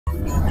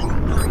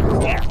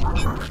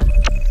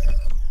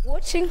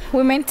watching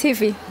Women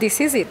TV.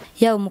 This is it.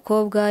 Yaba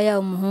umukobwa yaba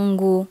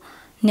umuhungu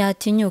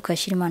ntiyatinyuka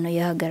ashyira impano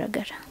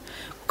yahagaragara.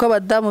 Kuko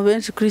abadamu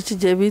benshi kuri iki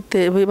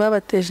gihe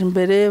babateje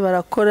imbere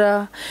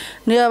barakora,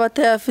 niyo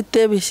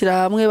batayafite bishyira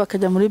hamwe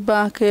bakajya muri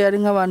banki ari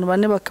nk'abantu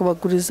bane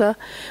bakabaguriza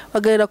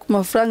bagahera ku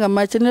mafaranga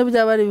make, niyo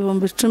byaba ari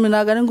 10,000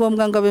 ntago ari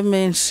ngombwa ngo abe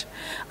menshi.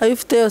 Ayo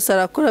ufite yose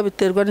arakora,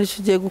 biterwa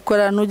n'icyo ugiye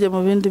gukora, ntujye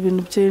mu bindi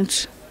bintu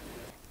byinshi.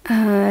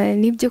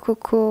 Nibyo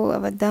koko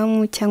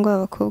abadamu cyangwa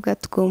abakobwa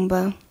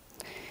tugomba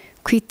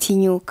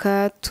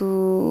kwitinyuka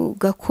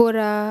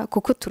tugakora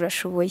kuko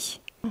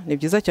turashoboye. Ni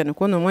byiza cyane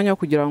kubona umwanya wo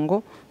kugira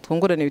ngo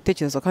twungurane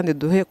ibitekerezo kandi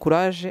duhe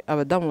courage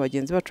abadamu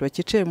bagenzi bacu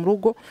bakicaye mu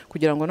rugo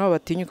kugira ngo nabo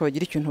batinyuka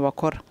bagire ikintu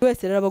bakora.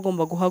 Wese rero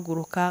bagomba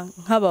guhaguruka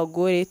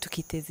nk'abagore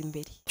tukiteza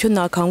imbere. Cyo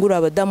nakangura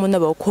abadamu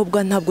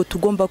n'abakobwa ntabwo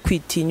tugomba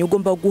kwitinya,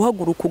 ugomba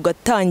guhaguruka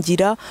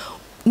ugatangira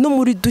no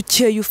muri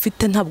dukeya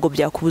ufite ntabwo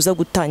byakubuza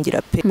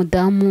gutangira pe.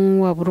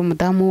 Mudamu wabura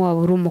umudamu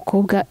wabura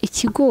umukobwa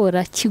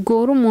kigora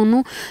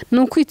umuntu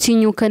no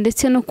kwitinyuka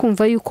ndetse no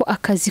kumva yuko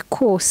akazi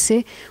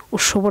kose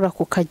ushobora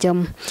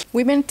kukajyamo.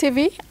 Women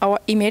TV, our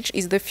image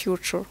is the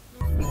future.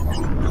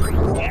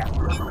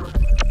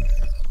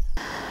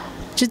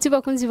 Nshuti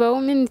bakunzi ba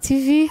Women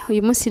TV,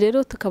 uyu munsi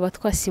rero tukaba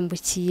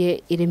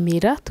twasimbukiye i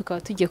Remera,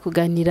 tukaba tugiye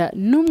kuganira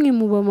n'umwe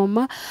mu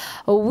bamama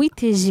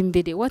witeje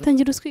imbere.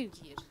 Watangira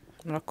uswibwira?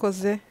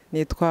 Murakoze,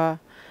 nitwa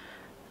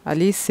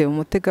Alice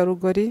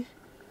umutegarugori,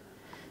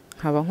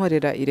 nkaba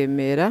nkorera i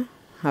Remera,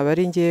 nkaba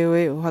ari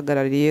njyewe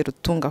uhagarariye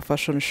Rutunga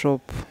Fashion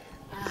Shop.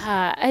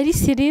 Aha,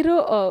 Alice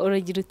rero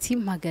uragira uti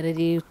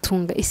mpagarariye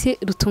Rutunga. Ese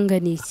Rutunga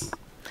ni iki?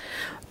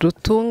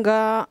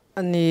 Rutunga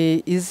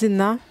ni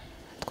izina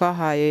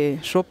twahaye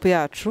shop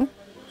yacu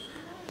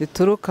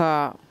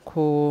rituruka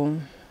ku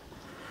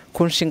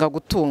nshinga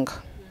gutunga.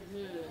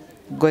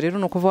 Ubwo rero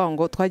no kuvuga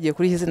ngo twagiye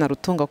kuri izina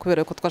Rutunga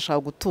kubera ko twashaka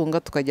gutunga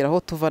tukagera aho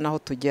tuva naho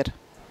tugera.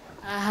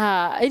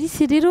 Aha,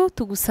 Alice rero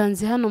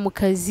tugusanze hano mu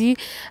kazi,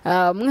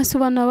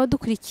 mwasobanura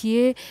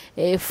abadukurikiye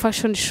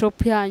fashion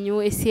shop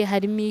yanyu, ese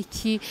harimo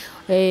iki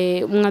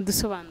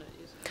mwadusobanurira?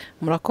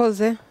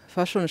 Murakoze.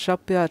 Fashion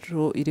shop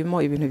yacu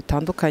irimo ibintu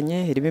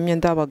bitandukanye, irimo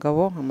imyenda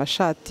y'abagabo,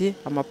 amashati,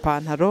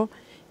 amapantaro,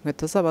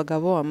 inkweto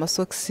z'abagabo,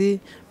 amasokisi,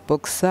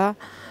 boxer,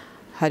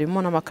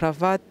 harimo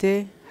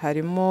n'amakravate,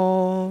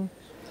 harimo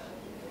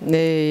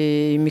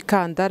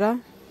imikandara,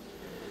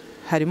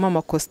 harimo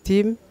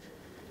amakositimu,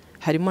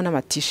 harimo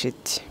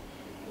n'ama-t-shirt.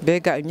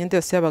 Mbega imyenda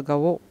yose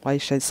y'abagabo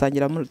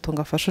wayishasangira muri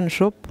Rutunga Fashion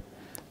Shop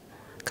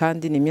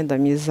kandi ni imyenda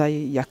myiza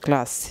ya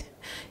classe.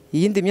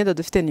 Iyindi myenda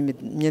dufite ni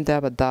imyenda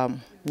y'abadamu.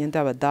 Imyenda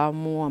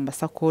y'abadamu,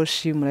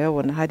 amasakoshi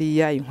murayabona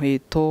hariya,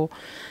 inkweto,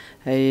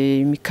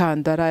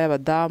 imikandara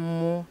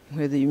y'abadamu,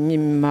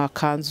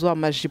 amakanzu,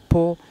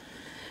 amajipo,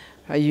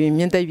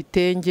 imyenda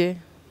y'ibitenge,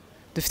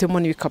 dufitemo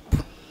n'ibikapu.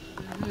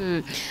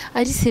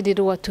 Alice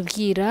rero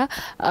watubwira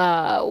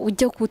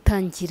ujya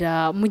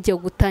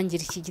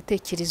gutangira iki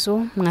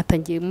gitekerezo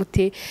mwatangiye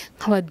mute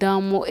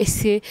nk'abadamu?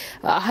 Ese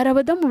hari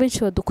abadamu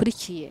benshi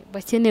badukurikiye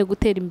bakeneye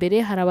gutera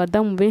imbere, hari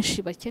abadamu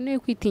benshi bakeneye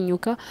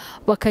kwitinyuka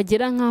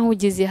bakagera nk'aho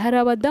ugeze, hari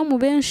abadamu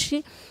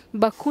benshi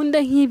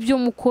bakunda nk'ibyo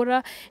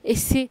mukora.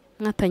 Ese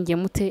mwatangiye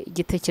mute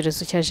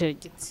igitekerezo cyaje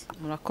gitse?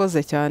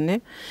 Murakoze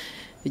cyane.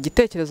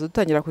 Igitekerezo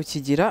dutangira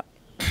kukigira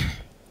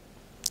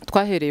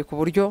twahereye ku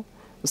buryo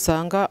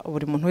usanga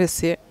buri muntu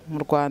wese mu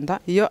Rwanda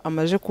iyo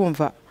amaje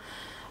kumva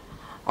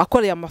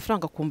akoreye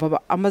amafaranga kumva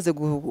amaze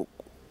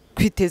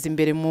kwiteza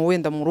imbere mu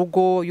wenda mu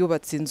rugo,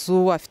 yubatse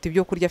inzu, afite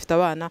ibyo kurya, afite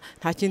abana,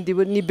 nta kindi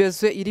ni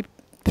besoin iri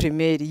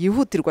primaire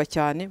yihutirwa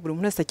cyane. Buri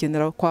muntu wese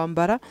akenera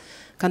kwambara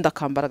kandi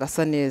akambara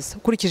gasa neza.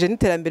 Ukurikije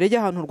n'iterambere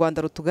ry'ahantu u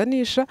Rwanda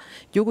rutuganisha,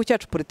 igihugu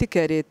cyacu, politike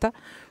ya leta,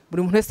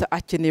 buri muntu wese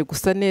akeneye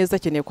gusa neza,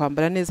 akeneye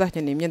kwambara neza,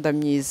 akeneye imyenda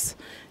myiza.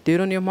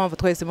 Rero niyo mpamvu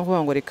twahisemo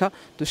kuvuga ngo reka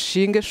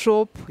dushinge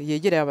shop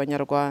yegereye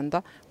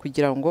abanyarwanda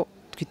kugira ngo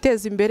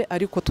twiteze imbere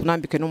ariko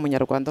tunambike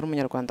n'umunyarwanda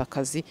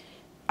n'umunyarwandakazi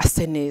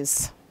ase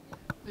neza.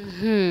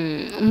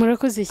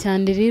 Murakoze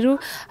cyane rero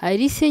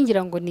Alice,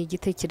 ngira ngo ni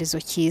igitekerezo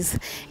cyiza.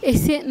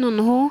 Ese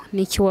noneho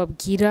niki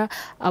wabwira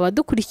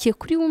abadukurikiye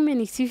kuri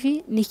Women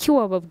TV? Niki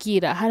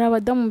wababwira? Hari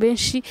abadamu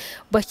benshi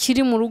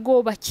bakiri mu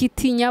rugo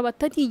bakitinya,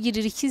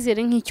 batarigirira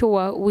ikizere nk'icyo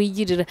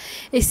wigirira.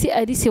 Ese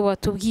Alice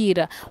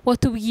watubwira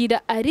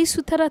Alice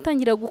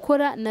utaratangira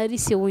gukora na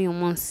Alice w'uyu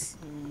munsi?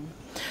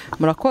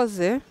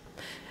 Murakoze.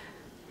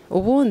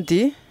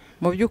 Ubundi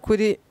mu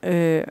by'ukuri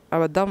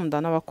abadamu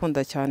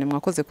ndanabakunda cyane,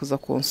 mwakoze kuza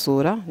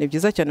kunsura. Ni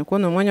byiza cyane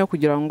kubona umwanya wo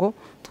kugira ngo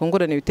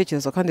twungurane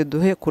ibitekerezo kandi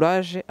duhe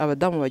courage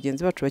abadamu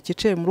bagenzi bacu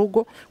bakicaye mu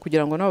rugo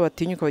kugira ngo nabo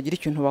batinyuka bagire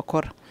ikintu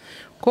bakora.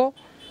 Ko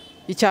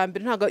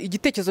icyambere ntago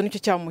igitekerezo nicyo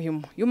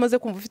cyamuhimo. Iyo umaze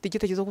kumva ufite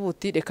igitekerezo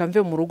kuvuti reka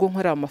mve mu rugo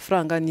nkorera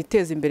amafaranga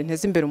niteze imbere,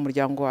 nteze imbere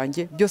umuryango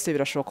wanjye, byose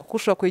birashoboka. Ko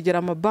ushobora kwegera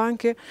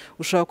amabanke,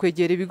 ushobora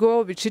kwegera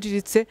ibigo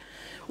biciriritse,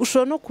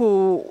 ushobora no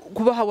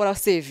kubaha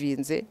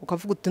warasevinze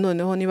ukavuga uti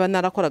noneho niba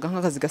narakoraga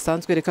nk'akazi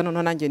gasanzwe reka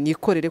noneho nanjye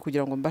nikorere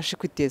kugira ngo mbashe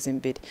kwiteza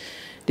imbere.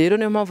 Rero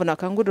niyo mpamvu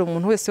nakangurira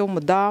umuntu wese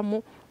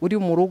w'umudamu uri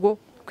mu rugo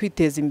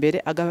kwiteza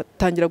imbere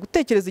agatangira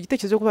gutekereza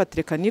igitekerezo cyo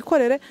kubatereka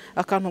nikorere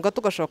akantu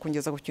gato gashobora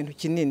kungeza ku kintu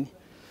kinini.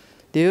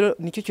 rero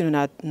nicyo kintu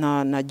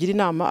nagira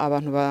inama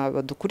abantu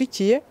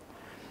badukurikiye.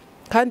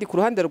 Kandi ku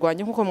ruhande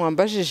rwanjye nk'uko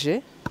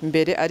mwambajije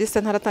mbere Alice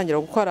ntaratangira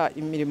gukora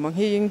imirimo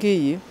nk'iyi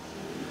ngiyi,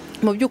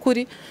 mu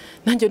by'ukuri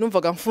nanjye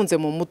numvaga mfunze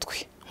mu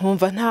mutwe,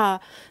 nkumva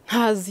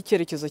ntazi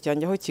icyerekezo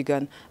cyanjye aho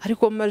kigana.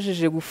 Ariko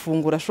majije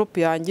gufungura shop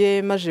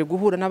yanjye, maje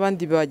guhura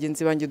n'abandi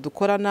bagenzi banjye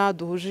dukorana,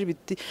 duhuje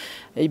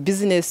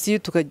business,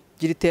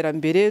 tukagira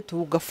iterambere,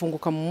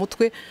 tugafunguka mu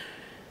mutwe,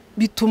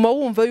 bituma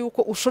wumva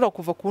yuko ushobora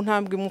kuva ku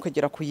ntambwe imwe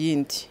ukagera ku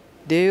yindi.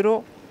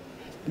 Rero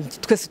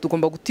twese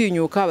tugomba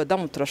gutinyuka,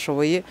 abadamu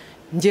turashoboye,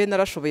 njye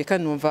narashoboye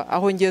kandi numva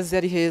aho ngeze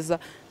ari heza,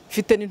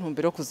 mfite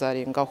n'intumbero yo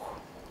kuzarengaho.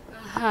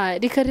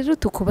 Reka rero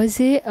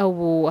tukubaze,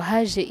 ubu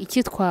haje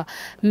icyitwa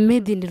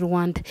made in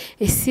Rwanda.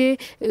 Ese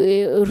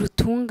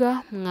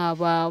rutunga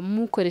mwaba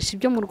mukoresha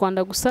ibyo mu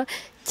Rwanda gusa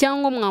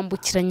cyangwa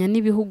mwambukiranya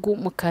n'ibihugu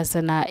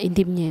mukazana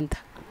indi myenda?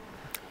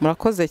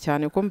 Murakoze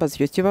cyane kumbaza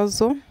icyo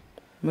kibazo.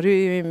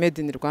 Muri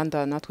made in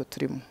Rwanda natwe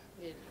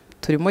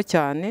turimo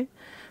cyane,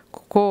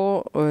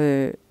 kuko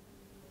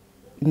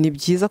ni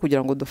byiza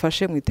kugira ngo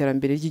dufashe mu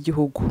iterambere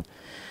ry'igihugu.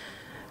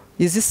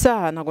 Izi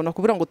saha ntabwo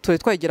nakubwira ngo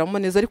twayigeramo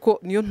neza, ariko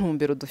niyo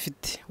ntumbero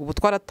dufite. Ubu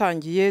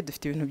twaratangiye,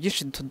 dufite ibintu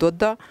byinshi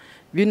tudoda,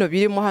 bino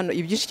birimo hano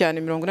ibyinshi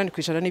cyane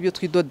 80% n'ibyo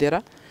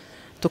twidodera,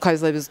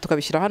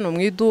 tukabishyira hano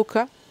mu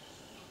iduka.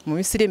 Mu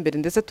minsi iri imbere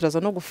ndetse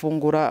turaza no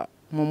gufungura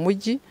mu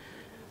mujyi,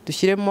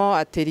 dushyiremo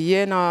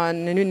atelier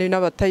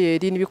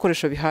n'abatayeri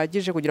n'ibikoresho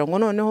bihagije kugira ngo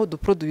noneho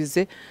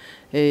duproduise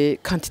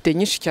quantité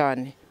nyinshi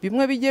cyane.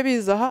 Bimwe bijye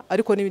bizaha,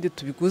 ariko n'ibindi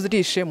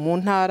tubigurishe mu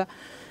ntara.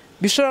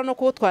 Bishobora no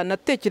kuba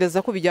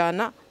twanatekereza ko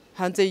bijyana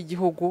hanze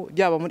y'igihugu,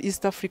 byaba muri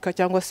East Africa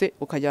cyangwa se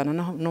ukajyana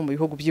no mu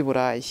bihugu by'i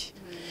Burayi.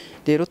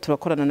 Rero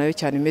turakorana nayo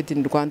cyane made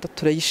in Rwanda,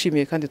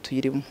 turayishimiye kandi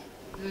tuyirimo.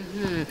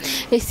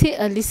 Ese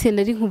Alice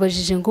nari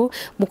nkubajije ngo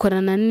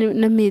mukorana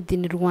na made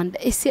in Rwanda,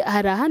 ese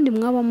hari ahandi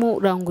mwaba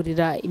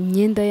murangurira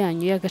imyenda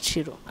yanyu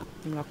y'agaciro?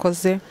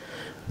 Murakoze,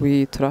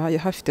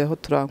 turahafite aho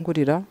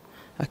turangurira.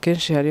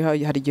 Akenshi hari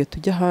igihe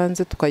tujya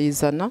hanze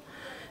tukayizana.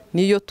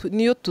 Niyo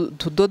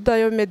tudoda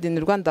yo made in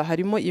Rwanda,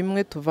 harimo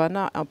imwe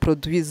tuvana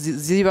produits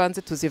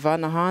zibanze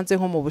tuzivana hanze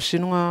nko mu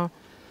Bushinwa,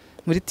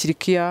 muri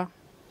Turkiya,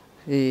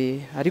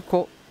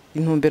 ariko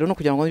intumbero no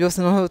kugira ngo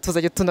byose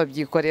tuzajye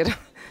tunabyikorera.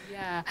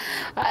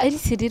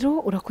 Alice rero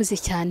urakoze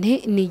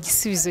cyane, ni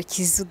igisubizo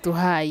cyiza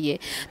uduhaye.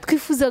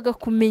 Twifuzaga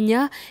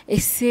kumenya,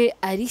 ese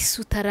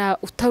Alice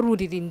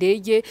utarurira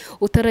indege,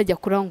 utarajya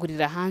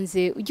kurangurira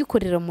hanze,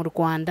 ugikorera mu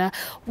Rwanda,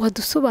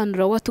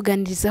 wadusobanura,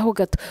 watuganirizaho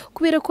gato,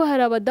 kubera ko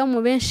hari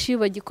abadamu benshi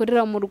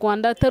bagikorera mu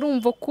Rwanda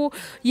atarumva ko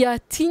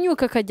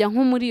yatinyuka akajya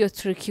nko muri iyo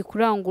Turkey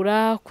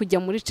kurangura, kujya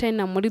muri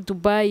China, muri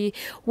Dubai.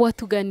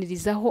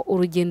 Watuganirizaho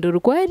urugendo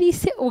rwa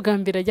Alice ubwa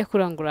mbere ajya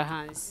kurangura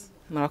hanze.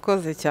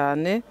 Murakoze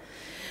cyane.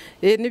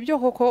 Nibyo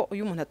koko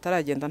uyu umuntu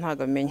ataragenda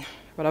ntago amenya.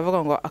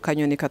 Baravuga ngo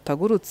akanyoni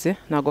katagurutse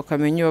ntago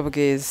kamenya iyo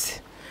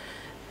bweze.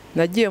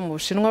 Nagiye mu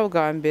Bushinwa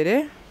bwa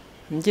mbere,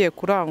 ngiye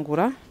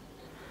kurangura,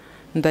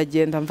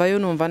 ndagenda mvayo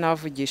numva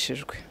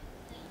navugishijwe.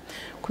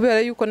 Kubera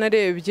yuko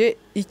narebye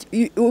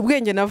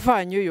ubwenge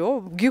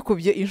navanyeyo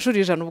bwikubye inshuro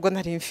 100 ubwo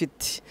nari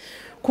mfite.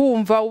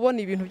 Kumva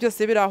ubona ibintu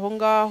byose biri aho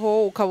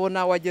ngaho,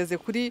 ukabona wageze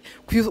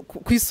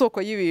ku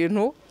isoko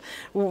y'ibintu,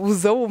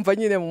 uza wumva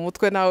nyine mu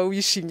mutwe nawe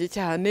wishimye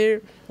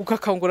cyane,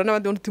 ukakangura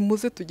n'abandi uti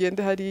muze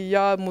tugende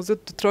hariya, muze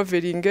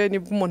traveling,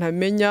 nibwo umuntu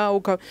amenya,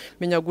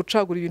 ukamenya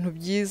gucagura ibintu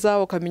byiza,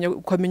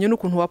 ukamenya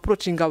n'ukuntu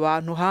approachinga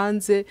abantu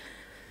hanze.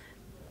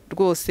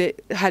 Rwose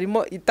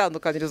harimo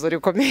itandukanirizo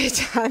rikomeye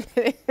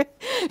cyane.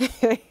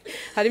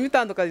 Harimo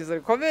itandukanirizo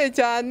rikomeye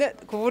cyane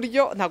ku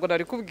buryo ntago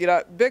nari kubwira,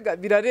 bega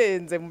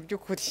birarenze mu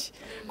by'ukuri.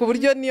 Ku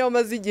buryo niyo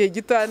maze igihe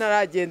gito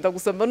naragenda,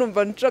 gusa mba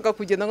numva nshaka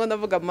kugenda ngo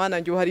ndavuga mana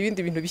njye hari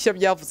ibindi bintu bishya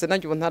byavuze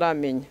nanjye ubu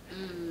ntaramenya.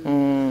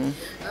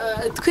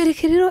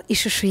 Twereke rero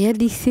ishusho ya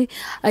Alice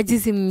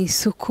ageze mu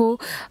isoko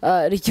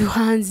ryo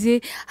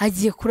hanze,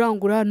 agiye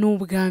kurangura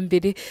n'ubwa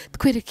mbere.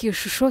 Twereke iyo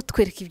shusho,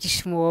 twereke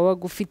ibyishimo baba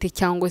gufite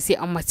cyangwa se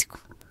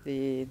amatsiko.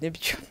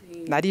 Nibyo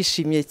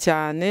narishimye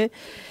cyane.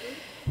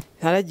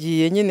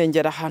 Naragiye nyine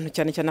ngera ahantu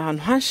cyane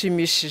ahantu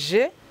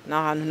hanshimishije, ni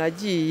ahantu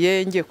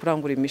nagiye ngiye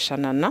kurangura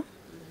imishanana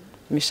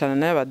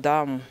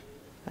y'abadamu.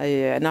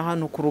 Ni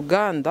ahantu ku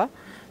ruganda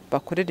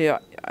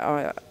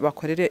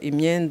bakorere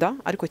imyenda,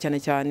 ariko cyane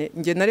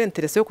nge nari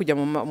interese yo kujya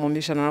mu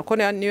mishanana ko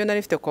niyo nari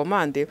mfite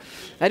commande,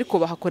 ariko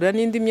bahakorera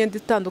n'indi myenda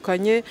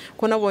itandukanye,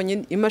 ko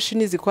nabonye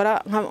imashini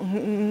zikora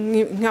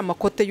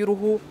nk'amakote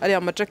y'uruhu, ari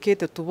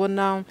amajakete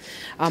tubona,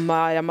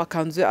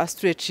 amakanzu ya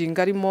stretching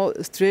arimo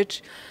stretch,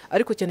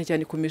 ariko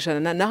cyane ku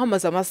mishanana naho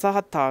amaze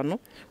amasaha 5,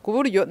 ku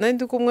buryo nari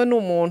ndi kumwe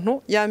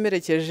n'umuntu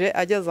yamerekeje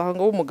ageze aho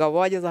ngo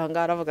umugabo ageze aho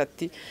ngaho aravuga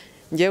ati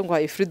ngiye ngo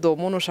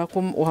freedom ushaka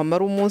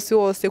uhamara umunsi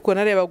wose, ko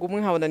narebaga umwe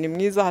nkabona ni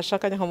mwiza,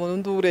 hashakanye nkabona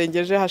undi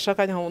urengeje,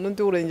 hashakanye nkabona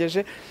undi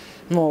urengeje,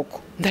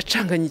 nuko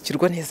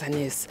ndacanganyikirwa neza.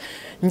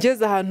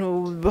 Ngeze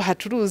ahantu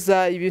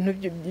hacuruza ibintu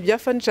bya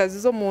furnitures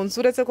zo mu nzu,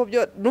 uretse ko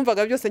byo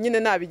numvaga byose nyine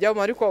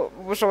nabijyamo, ariko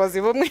ubushobozi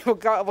bumwe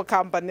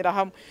bukambanira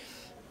hamwe.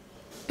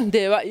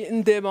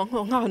 ndeba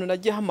nk'ahantu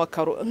nagiye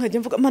amakaro nkajya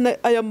mvuga mana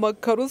aya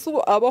makaro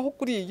zuba abaho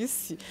kuri iyi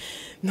si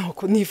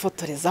nuko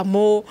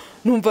nifotorezamo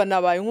numva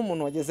nabaye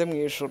nk'umuntu wageze mu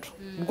ijuru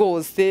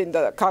rwose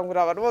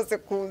ndakangurira abantu bose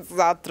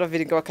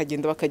kuzatravelinga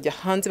bakagenda bakajya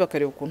hanze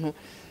bakareba ukuntu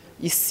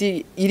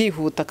isi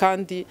irihuta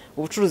kandi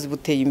ubucuruzi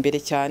buteye imbere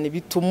cyane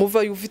bituma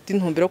uva ufite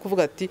intumbero yo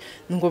kuvuga ati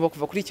ngomba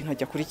kuva kuri iki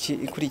nkajya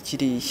kuri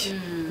kiriya.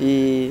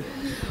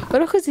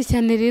 Urakoze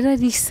cyane rero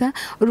Lisa,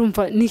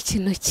 urumva ni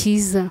ikintu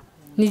cyiza,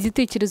 ni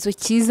igitekerezo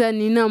cyiza,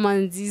 ni inama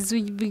nziza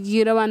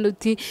ubwira abantu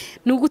uti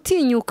ni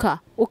ugutinyuka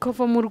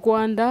ukava mu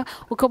Rwanda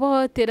ukaba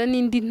watera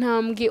n'indi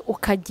ntambwe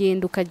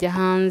ukagenda ukajya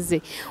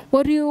hanze.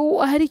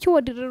 Hari icyo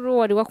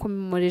wari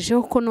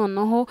wakomemorejeho ko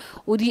noneho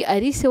uri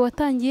Alice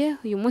watangiye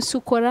uyu munsi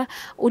ukora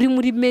uri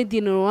muri Made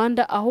in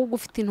Rwanda, ahubwo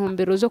ufite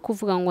intumbero zo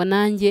kuvuga ngo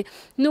nanjye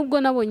nubwo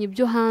nabonye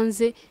ibyo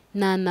hanze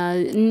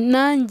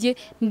nanjye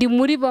ndi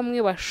muri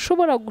bamwe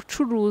bashobora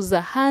gucuruza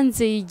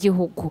hanze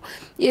y'igihugu.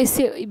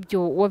 Ese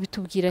ibyo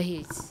wabitubwira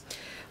heza?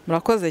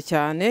 Murakoze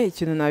cyane.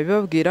 Ikintu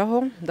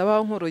nabibabwiraho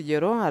ndabaho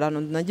nk'urugero, arantu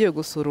nagiye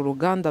gusura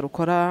uruganda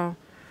rukora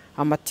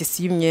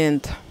amatisi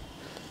y'imyenda,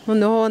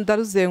 noneho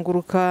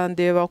ndaruzenguruka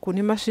ndeba ukuntu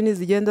imashini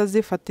zigenda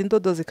zifata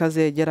indodo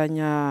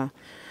zikazegeranya,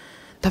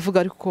 ndavuga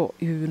ariko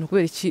ibi bintu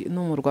kubera iki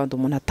no mu Rwanda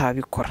umuntu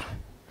atabikora?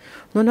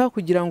 Noneho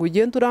kugira ngo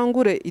ugende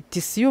urangure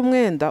itisi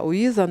y'umwenda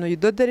uyizana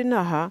uyidodere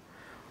inaha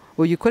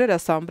uyikorera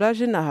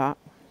assemblage inaha,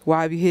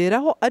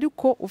 wabiheraho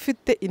ariko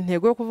ufite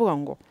intego yo kuvuga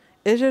ngo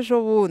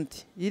ejo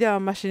bundi iriya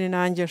mashini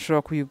nanjye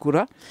nshobora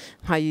kuyigura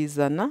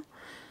nkayizana,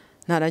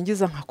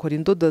 narangiza nkakora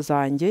indodo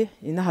zanjye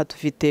inaha.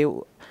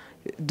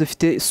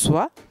 Dufite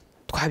swa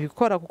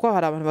twabikora kuko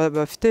hari abantu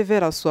bafite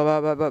vera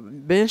swa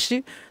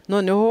benshi,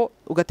 noneho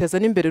ugateza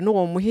n'imbere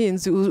n'uwo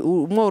muhinzi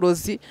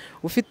umworozi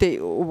ufite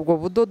ubwo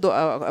budodo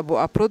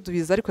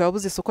aproduiza ariko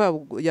yabuze isoko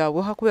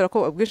yabuha kubera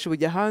ko bwinshi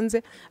bujya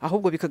hanze,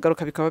 ahubwo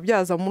bikagaruka bikaba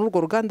byaza muri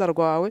urwo ruganda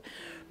rwawe,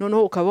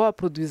 noneho ukaba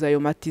waproduiza ayo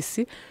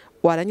matisi,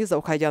 warangiza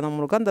ukajyana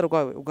mu ruganda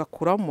rwawe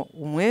ugakuramo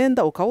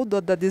umwenda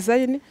ukawudoda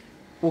design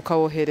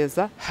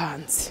ukawohereza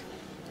hanze.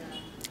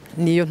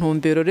 Niyo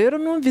ntumbero rero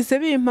numvise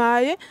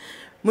bimpaye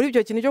muri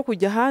ibyo kintu cyo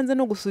kujya hanze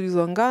no gusura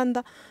izo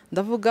nganda,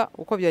 ndavuga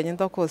uko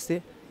byagenda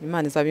kose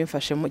Imana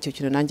izabimfashemo icyo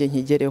kintu nanjye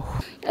nkigereho.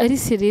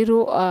 Alice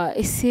rero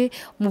ese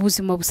mu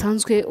buzima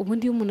busanzwe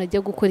ubundi iyo umuntu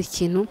ajya gukora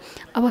ikintu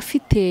aba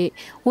afite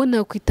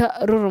wona kwita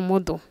role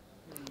model.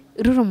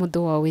 Role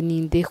model wawe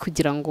ninde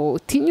kugira ngo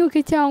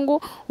utinyuke cyangwa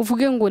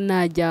uvuge ngo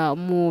najya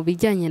mu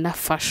bijyanye na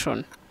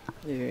fashion?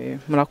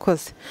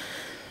 Murakoze.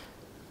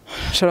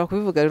 Nshobora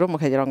kubivuga rero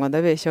mukagira ngo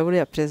ndabeshya,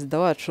 buriya perezida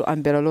wacu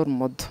ambera role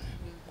model.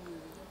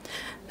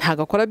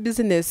 Ntago akora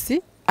business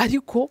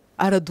ariko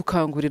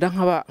aradukangurira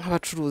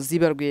nk'abacuruzi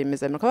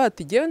barwiyemeza, nuko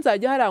bati giye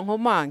nzajya hari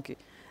nkomange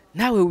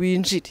nawe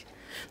winjire.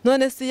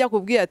 None se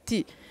yakubwiye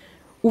ati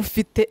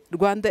ufite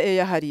Rwanda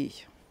Air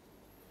hariya,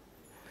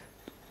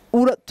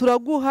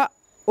 turaguha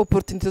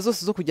opportunity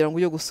zose zo kugira ngo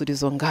ujye gusura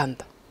izo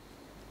nganda,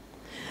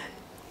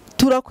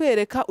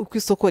 turakwereka uko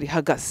isoko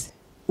rihagaze,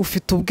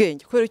 ufite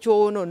ubwenge kubera icyo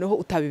wowe noneho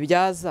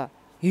utabibyaza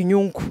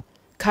inyungu,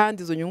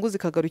 kandi izo nyungu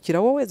zikagarukira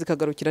wowe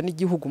zikagarukira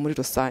n'igihugu muri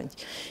rusange.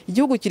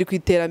 Igihugu kiri ku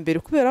iterambere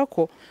kubera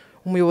ko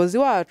umuyobozi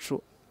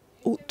wacu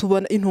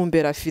tubona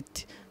intumbero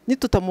afite,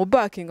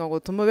 nitutamubakinga ngo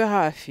tumube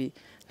hafi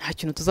nta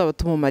kintu tuzaba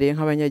tumumariye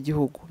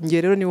nk'abanyagihugu.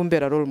 Ngiye rero niba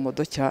umbera role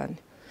model cyane,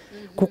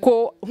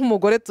 kuko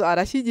nk'umugore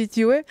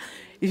arashyigikiwe,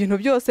 ibintu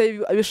byose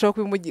bishobora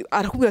kubimugira,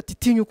 arakubwira ati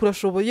tinyuka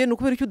urashoboye, no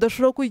kubera icyo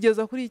udashobora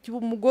kwigeza kuri iki,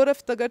 umugore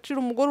afite agaciro,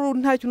 umugore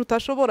nta kintu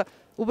utashobora,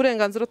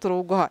 uburenganzira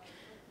turabuguha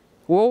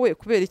wowe,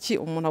 kubera iki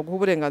umuntu aguha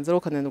uburenganzira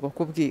ukananirwa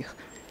kubwiha.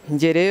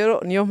 Nge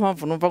rero niyo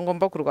mpamvu numva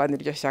ngomba kurwanira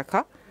iryo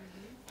shyaka,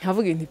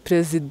 nkavuga nti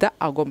perezida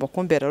agomba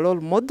kumbera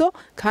role model,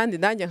 kandi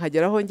nanjye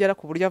nkageraho ngera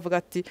ku buryo avuga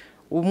ati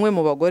umwe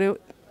mu bagore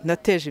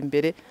nateje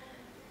imbere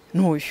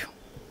n'uyu.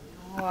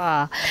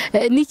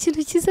 Ni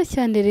ikintu cyiza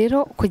cyane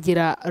rero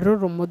kugira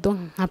role model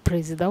nka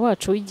perezida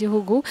wacu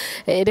w'igihugu.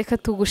 Reka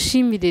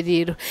tugushimire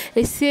rero.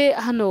 Ese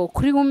hano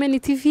kuri Women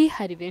TV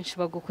hari benshi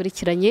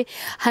bagukurikiranye,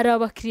 hari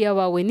abakiriya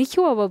bawe, niki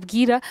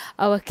wababwira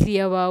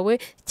abakiriya bawe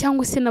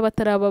cyangwa se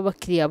n'abataraba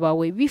abakiriya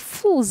bawe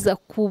bifuza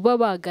kuba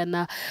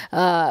bagana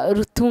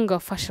Rutunga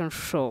Fashion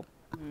Show?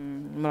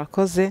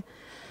 Murakoze.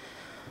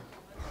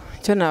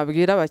 Cyo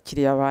nabwira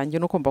abakiriya banjye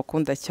nuko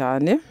mbakunda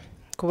cyane,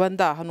 kuba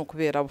ndaha no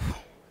kubera bo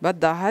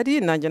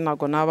badahari nanjye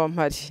ntago naba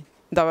mpari.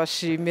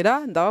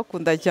 Ndabashimira,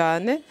 ndabakunda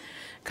cyane,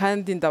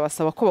 kandi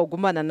ndabasaba ko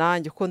bagumana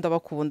nanjye ko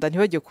ndabakunda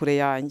ntibajye kure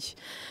yanjye.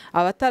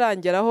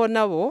 Abatarangeraho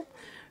nabo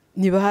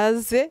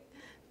nibaze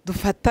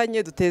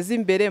dufatanye duteze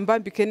imbere,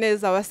 mbambike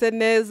neza, base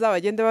neza,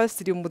 bagende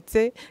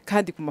basirimutse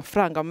kandi ku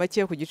mafaranga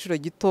make ku giciro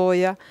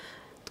gitoya,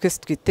 twese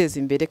twiteze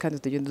imbere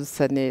kandi tugende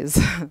dusa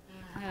neza.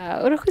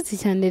 Urakoze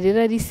cyane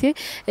rero Alice,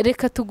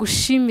 reka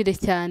tugushimire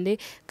cyane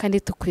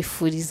kandi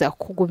tukwifuriza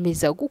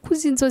kugomeza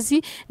gukuza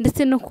inzozi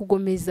ndetse no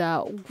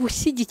kugomeza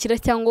gushyigikira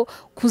cyangwa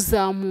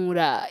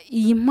kuzamura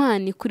iyi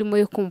mpano ikurimo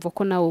yo kumva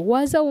ko nawe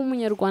waza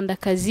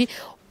w'umunyarwandakazi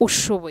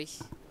ushoboye.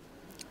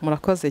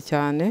 Murakoze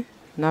cyane,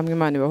 namwe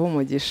Imana ibahe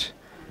umugisha.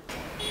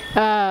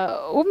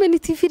 Women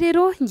TV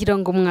rero ngira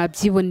ngo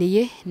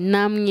mwabyiboneye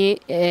namwe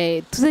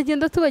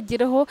tuzagenda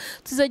tubageraho,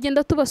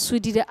 tuzagenda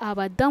tubasurira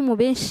abadamu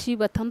benshi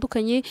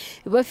batandukanye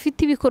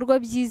bafite ibikorwa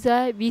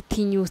byiza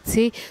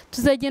bitinyutse,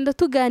 tuzagenda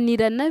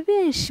tuganira na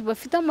benshi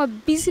bafite ama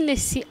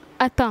business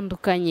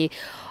atandukanye.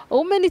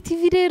 Women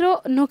TV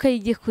rero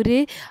ntukayige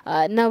kure,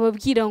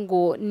 nababwira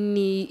ngo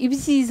ni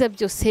ibyiza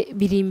byose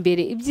biri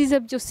imbere, ibyiza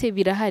byose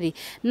birahari,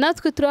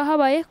 natwe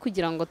turahabaye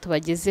kugira ngo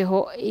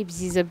tubagezeho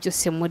ibyiza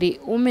byose muri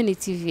Women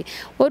TV.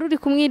 Wari uri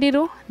kumwe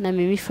rero na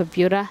Mimi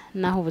Fabiola,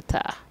 naho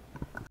ubutaha.